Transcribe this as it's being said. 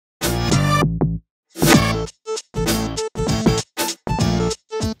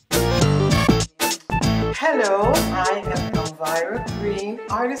Hello, I am Elvira Green,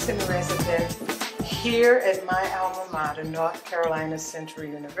 artist in residence here at my alma mater, North Carolina Central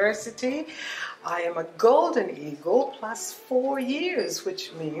University. I am a Golden Eagle plus 4 years,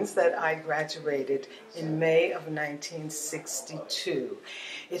 which means that I graduated in May of 1962.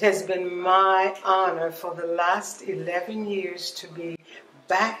 It has been my honor for the last 11 years to be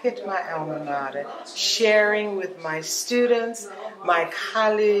back at my alma mater, sharing with my students, my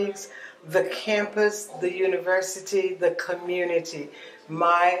colleagues, the campus, the university, the community,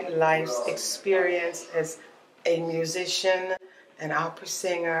 my life's experience as a musician, an opera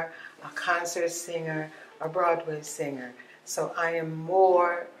singer, a concert singer, a Broadway singer. So I am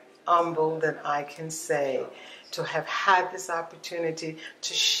more humble than I can say to have had this opportunity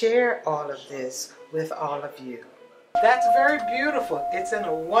to share all of this with all of you. That's very beautiful. It's in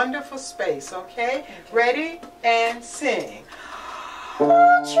a wonderful space, okay? Ready? And sing.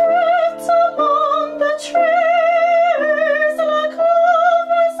 Treads among the trees like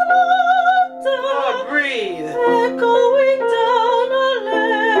lovers laughter. Oh, breathe. Echoing down a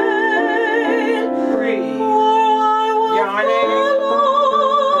lane. Breathe. For I will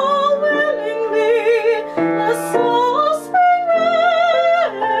follow willingly the soft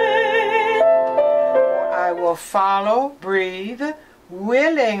spring rain. I will follow, breathe,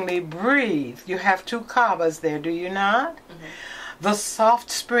 willingly breathe. You have 2 commas there, do you not? Mm-hmm. The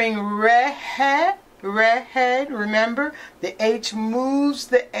soft spring redhead, remember? The H moves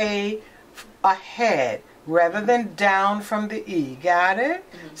the A ahead rather than down from the E. Got it?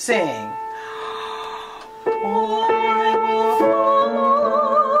 Mm-hmm. Sing. Oh, I will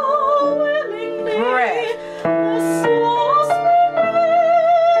follow willingly. Breath. The soft spring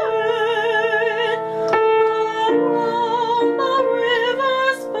rain along the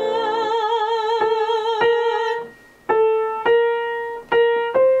river's bed.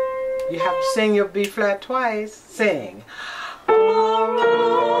 You have to sing your B flat twice. Sing. Along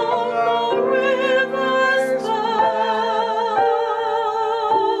the river's bed.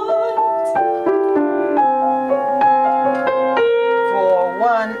 For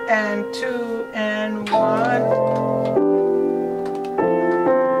 1 and 2 and 1.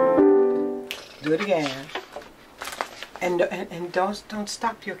 Do it again. And don't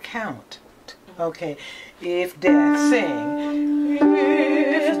stop your count. Okay. If death, sing. If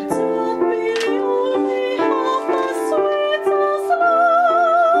death be only half as sweet as life.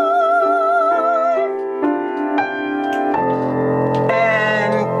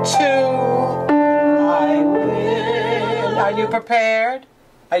 And 2, I will. Are you prepared?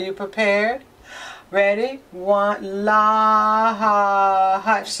 Are you prepared? Ready? 1,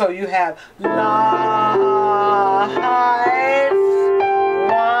 life. So you have life.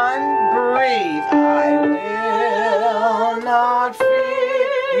 1, breathe. I will not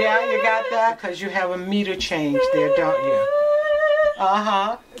fear. Yeah, you got that? Because you have a meter change there, don't you?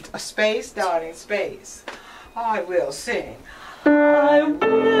 Uh-huh. A space, darling, space. I will sing. I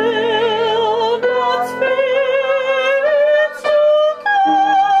will not fear.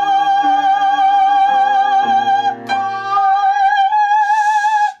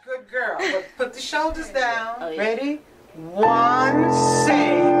 Put the shoulders down. Oh, yeah. Ready? 1,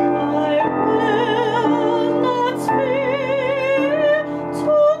 sing. I will not fear to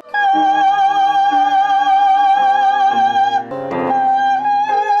go.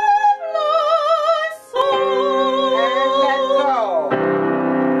 My soul. And let go.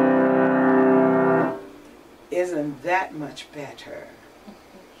 Isn't that much better?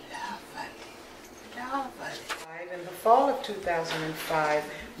 In the fall of 2005,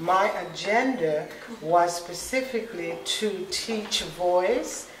 my agenda was specifically to teach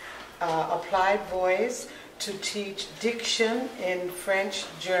voice, applied voice, to teach diction in French,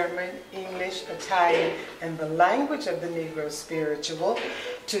 German, English, Italian, and the language of the Negro spiritual,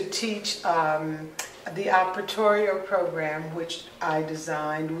 to teach the operatorial program, which I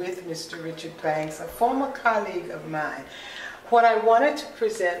designed with Mr. Richard Banks, a former colleague of mine. What I wanted to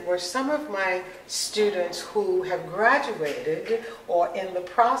present were some of my students who have graduated or in the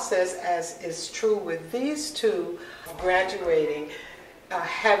process, as is true with these 2 graduating,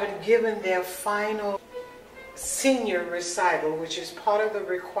 haven't given their final senior recital, which is part of the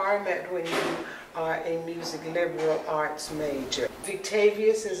requirement when you are a music liberal arts major.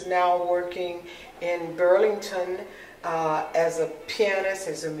 Victavius is now working in Burlington as a pianist,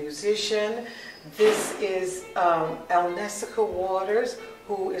 as a musician. This is Elnessica Waters,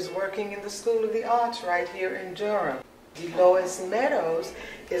 who is working in the School of the Arts right here in Durham. Delois Meadows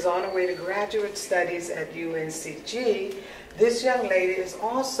is on her way to graduate studies at UNCG. This young lady is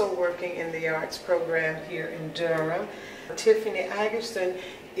also working in the arts program here in Durham. Tiffany Agerson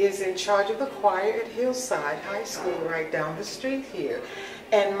is in charge of the choir at Hillside High School right down the street here.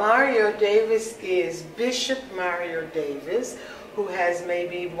 And Mario Davis is Bishop Mario Davis, who has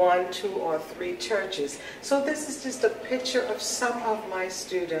maybe 1, 2, or 3 churches. So this is just a picture of some of my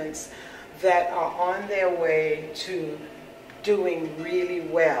students that are on their way to doing really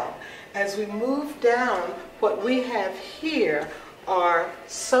well. As we move down, what we have here are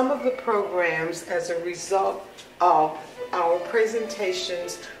some of the programs as a result of our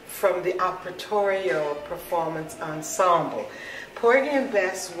presentations from the Operatorio Performance Ensemble. Porgy and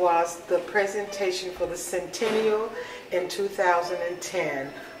Bess was the presentation for the Centennial in 2010.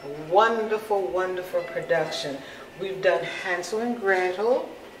 A wonderful, wonderful production. We've done Hansel and Gretel.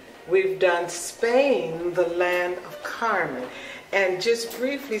 We've done Spain, the Land of Carmen. And just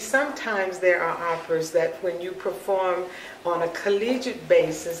briefly, sometimes there are operas that when you perform on a collegiate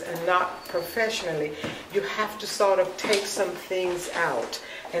basis and not professionally, you have to sort of take some things out.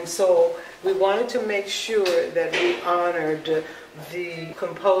 And so we wanted to make sure that we honored the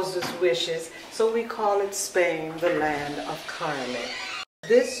composer's wishes, so we call it Spain, the Land of Carmen.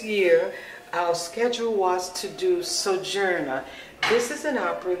 This year, our schedule was to do Sojourner. This is an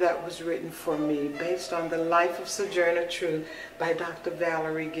opera that was written for me based on the life of Sojourner Truth by Dr.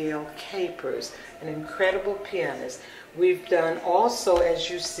 Valerie Gale Capers, an incredible pianist. We've done also, as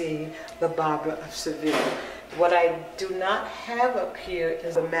you see, The Barber of Seville. What I do not have up here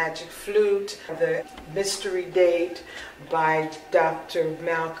is a Magic Flute, the Mystery Date by Dr.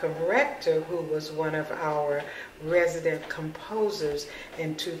 Malcolm Rector, who was one of our resident composers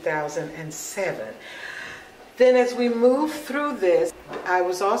in 2007. Then as we move through this, I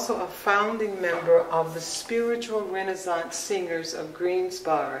was also a founding member of the Spiritual Renaissance Singers of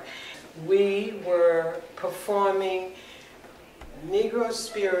Greensboro. We were performing Negro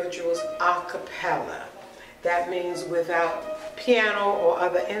spirituals a cappella. That means without piano or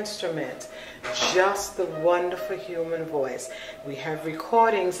other instruments, just the wonderful human voice. We have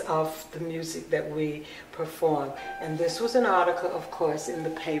recordings of the music that we perform. And this was an article, of course, in the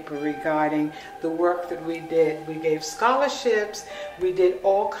paper regarding the work that we did. We gave scholarships, we did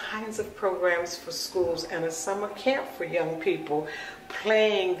all kinds of programs for schools, and a summer camp for young people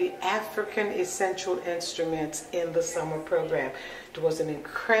playing the African essential instruments in the summer program. It was an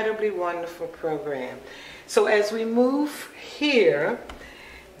incredibly wonderful program. So as we move here,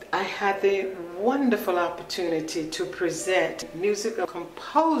 I had the wonderful opportunity to present musical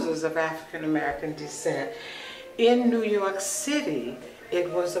composers of African American descent in New York City. It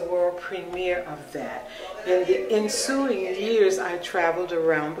was a world premiere of that. In the ensuing years, I traveled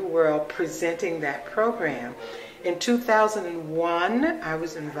around the world presenting that program. In 2001, I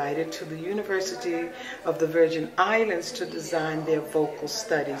was invited to the University of the Virgin Islands to design their vocal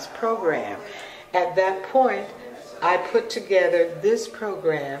studies program. At that point, I put together this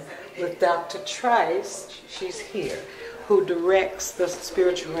program with Dr. Trice, she's here, who directs the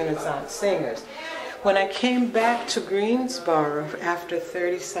Spiritual Renaissance Singers. When I came back to Greensboro after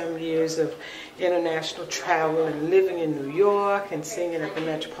 30-some years of international travel and living in New York and singing at the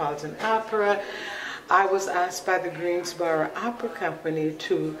Metropolitan Opera, I was asked by the Greensboro Opera Company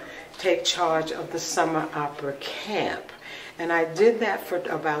to take charge of the summer opera camp. And I did that for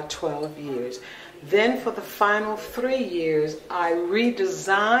about 12 years. Then for the final 3 years, I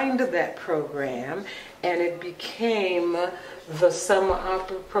redesigned that program, and it became the summer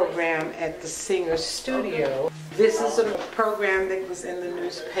opera program at the Singer Studio. This is a program that was in the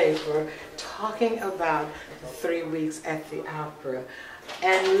newspaper talking about the 3 weeks at the opera.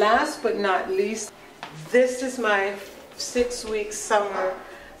 And last but not least, this is my 6-week summer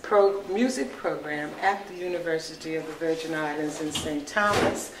music program at the University of the Virgin Islands in St.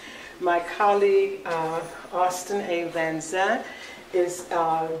 Thomas. My colleague, Austin A. Van Zandt, is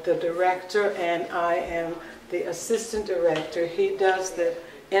the director, and I am the assistant director. He does the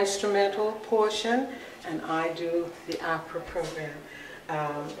instrumental portion, and I do the opera program.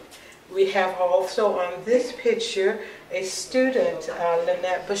 We have also on this picture a student,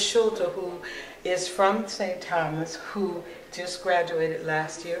 Lynette Bashulta, who is from St. Thomas, who just graduated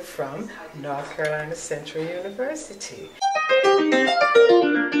last year from North Carolina Central University.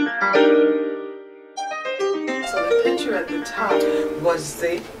 So the picture at the top was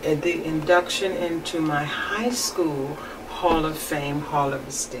the induction into my high school Hall of Fame, Hall of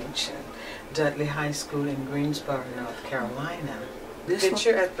Distinction, Dudley High School in Greensboro, North Carolina. This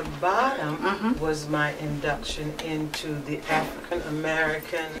picture at the bottom was my induction into the African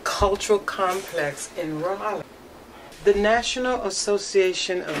American Cultural Complex in Raleigh. The National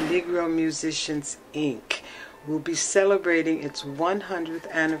Association of Negro Musicians, Inc. will be celebrating its 100th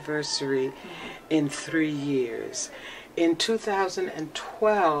anniversary in 3 years. In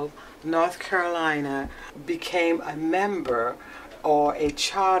 2012, North Carolina became a member or a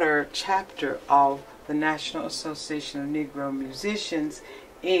charter chapter of the National Association of Negro Musicians,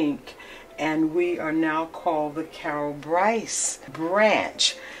 Inc., and we are now called the Carol Bryce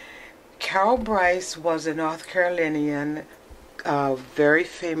branch. Carol Bryce was a North Carolinian, very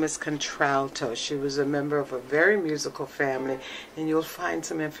famous contralto. She was a member of a very musical family, and you'll find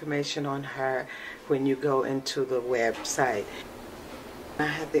some information on her when you go into the website. I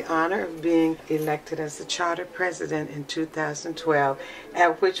had the honor of being elected as the charter president in 2012,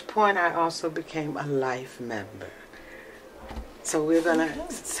 at which point I also became a life member. So we're going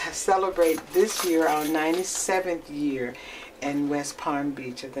to celebrate this year our 97th year in West Palm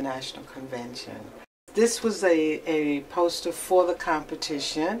Beach at the National Convention. This was a poster for the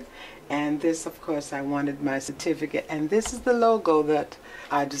competition, and this, of course, I wanted my certificate, and this is the logo that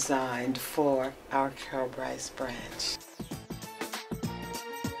I designed for our Carol Bryce branch.